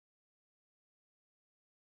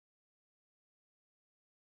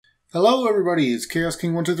Hello everybody, it's Chaos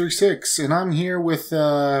King 1236, and I'm here with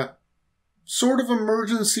a sort of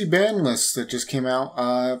emergency ban list that just came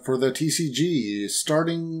out for the TCG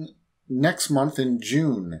starting next month in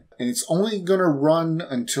June. And it's only going to run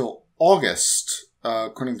until August,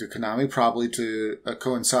 according to Konami, probably to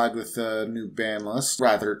coincide with the new ban list.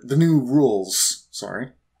 Rather, the new rules,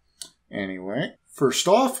 sorry. Anyway, first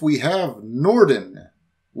off, we have Norden,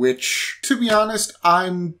 which, to be honest,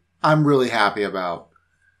 I'm really happy about.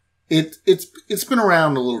 It's been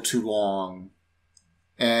around a little too long,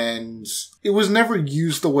 and it was never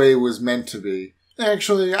used the way it was meant to be.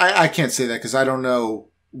 Actually, I can't say that because I don't know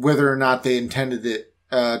whether or not they intended it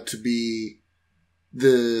to be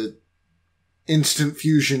the instant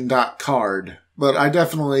fusion card, but I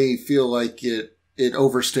definitely feel like it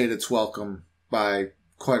overstayed its welcome by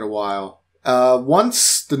quite a while.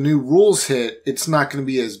 Once the new rules hit, it's not going to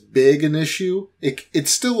be as big an issue. It's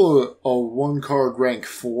still a one card rank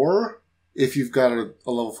 4 if you've got a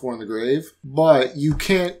level 4 in the grave, but you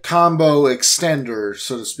can't combo extender,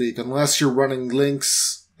 so to speak, unless you're running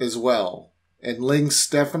links as well. And links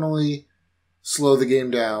definitely slow the game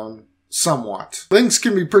down somewhat. Links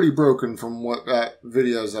can be pretty broken from what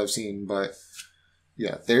videos I've seen, but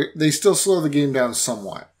yeah, they still slow the game down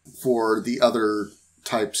somewhat for the other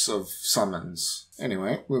types of summons.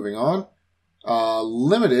 Anyway, moving on.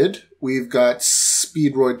 Limited, we've got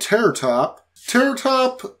Speedroid Terrortop.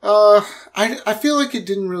 Terrortop, I feel like it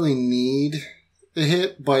didn't really need a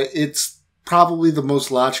hit, but it's probably the most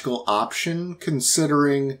logical option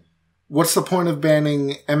considering what's the point of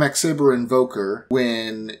banning MX Saber Invoker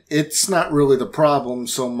when it's not really the problem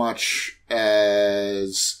so much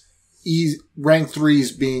as rank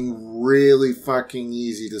 3s being really fucking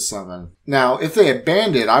easy to summon. Now, if they had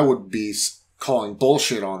banned it, I would be calling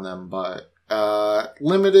bullshit on them, but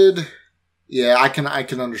limited, yeah, I can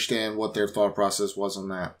understand what their thought process was on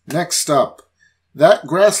that. Next up, that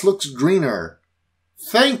grass looks greener.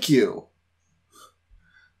 Thank you.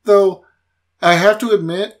 Though, I have to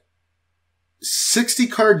admit, 60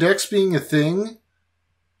 card decks being a thing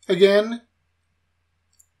again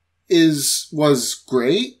was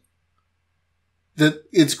great. That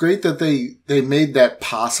it's great that they made that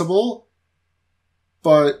possible,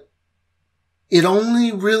 but it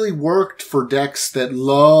only really worked for decks that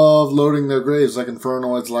love loading their graves, like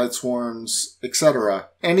Infernoids, Light Swarms, etc.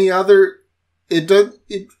 Any other,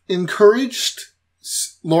 it encouraged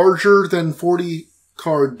larger than 40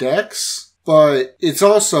 card decks, but it's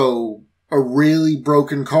also a really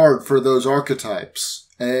broken card for those archetypes.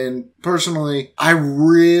 And personally, I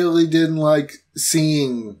really didn't like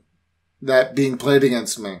seeing that being played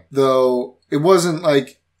against me. Though it wasn't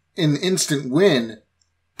like an instant win,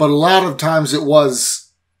 but a lot of times it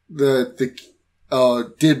was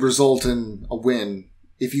did result in a win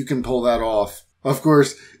if you can pull that off. Of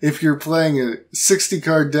course, if you're playing a 60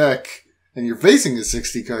 card deck and you're facing a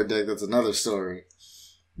 60 card deck, that's another story.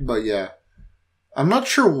 But yeah, I'm not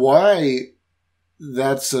sure why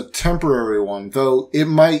that's a temporary one, though it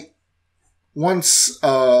might once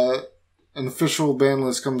an official ban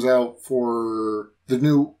list comes out for the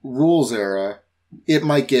new rules era, it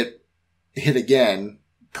might get hit again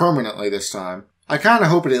permanently this time. I kind of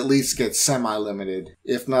hope it at least gets semi-limited,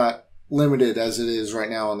 if not limited as it is right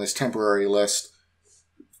now on this temporary list.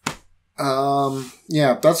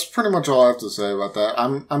 Yeah, that's pretty much all I have to say about that.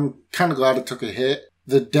 I'm kind of glad it took a hit.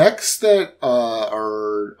 The decks that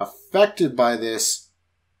are affected by this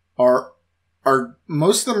are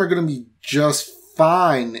most of them are going to be just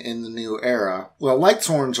fine in the new era. Well, Light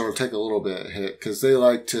Sworns will take a little bit of hit because they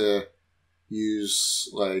like to use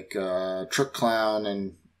like Trick Clown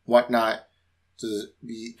and whatnot to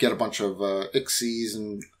get a bunch of Ixies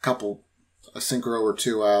and a Synchro or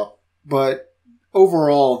 2 out. But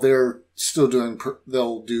overall, they're still doing.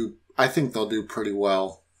 I think they'll do pretty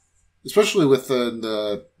well, especially with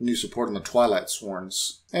the new support in the Twilight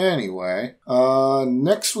Sworns. Anyway,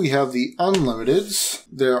 next we have the Unlimiteds.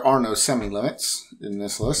 There are no semi-limits in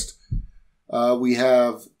this list. We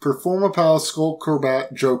have Performapal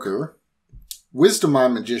Skullcrobat Joker, Wisdom Eye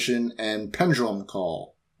Magician, and Pendulum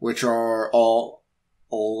Call, which are all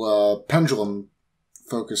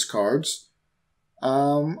pendulum-focused cards.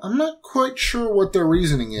 I'm not quite sure what their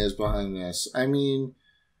reasoning is behind this. I mean,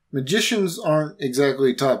 Magicians aren't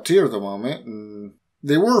exactly top tier at the moment, and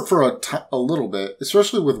they were for a little bit,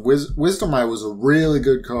 especially with Wisdom Eye was a really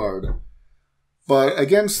good card. But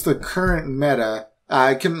against the current meta,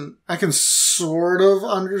 I can sort of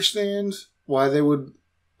understand why they would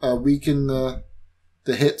weaken the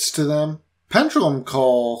hits to them. Pendulum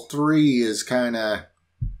Call 3 is kind of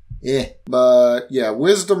But yeah,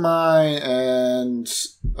 Wisdom Eye and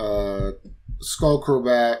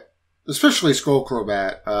Skullcrobat especially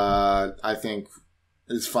Skullcrobat, I think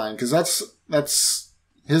is fine, because that's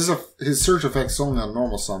his search effect's only on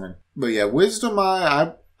normal summon. But yeah, Wisdom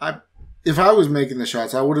Eye, if I was making the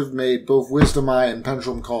shots, I would have made both Wisdom Eye and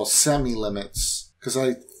Pendulum Call semi-limits, because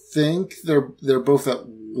I think they're both at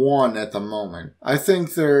 1 at the moment. I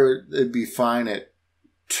think it'd be fine at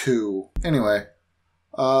 2. Anyway,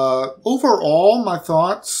 overall, my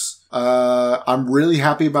thoughts, I'm really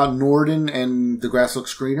happy about Norden and the Grasslook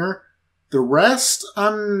Screener. The rest,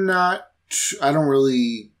 I don't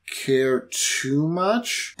really care too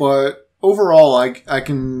much, but overall, I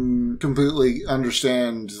can completely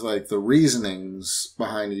understand, like, the reasonings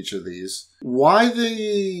behind each of these. Why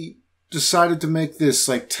they decided to make this,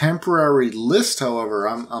 like, temporary list, however,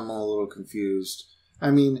 I'm a little confused.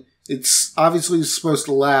 I mean, it's obviously supposed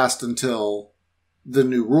to last until the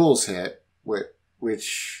new rules hit,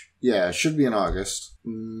 which, yeah, should be in August.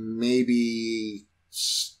 Maybe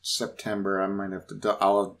September. I might have to,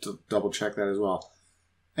 I'll have to double check that as well.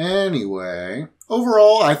 Anyway,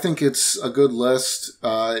 overall, I think it's a good list.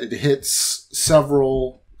 It hits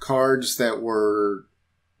several cards that were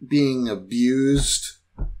being abused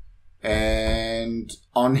and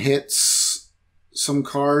unhits some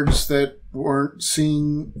cards that weren't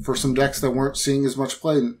seeing, for some decks that weren't seeing as much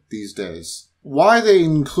play these days. Why they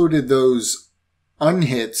included those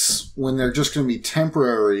unhits when they're just going to be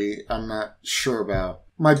temporary, I'm not sure about.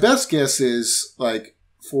 My best guess is, like,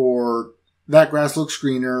 for that Grasslook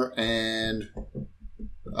Screener and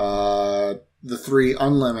the 3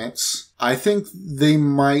 unlimits, I think they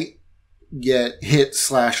might get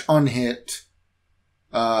hit/unhit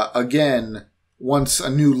again once a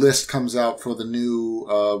new list comes out for the new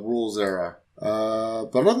rules era.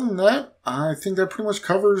 But other than that, I think that pretty much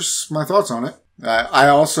covers my thoughts on it. I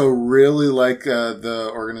also really like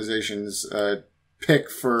the organization's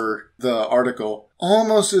pick for the article.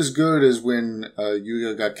 Almost as good as when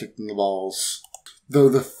Yuga got kicked in the balls. Though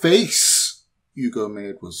the face Yuga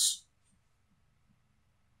made was...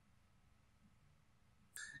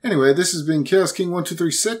 Anyway, this has been Chaos King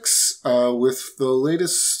 1236 with the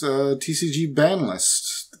latest TCG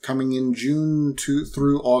Banlist coming in June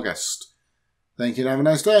through August. Thank you and have a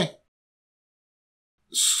nice day.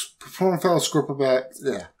 Perform fellow Scorpobat.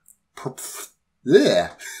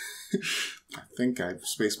 Yeah. I think I've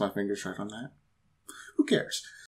spaced my fingers right on that. Who cares?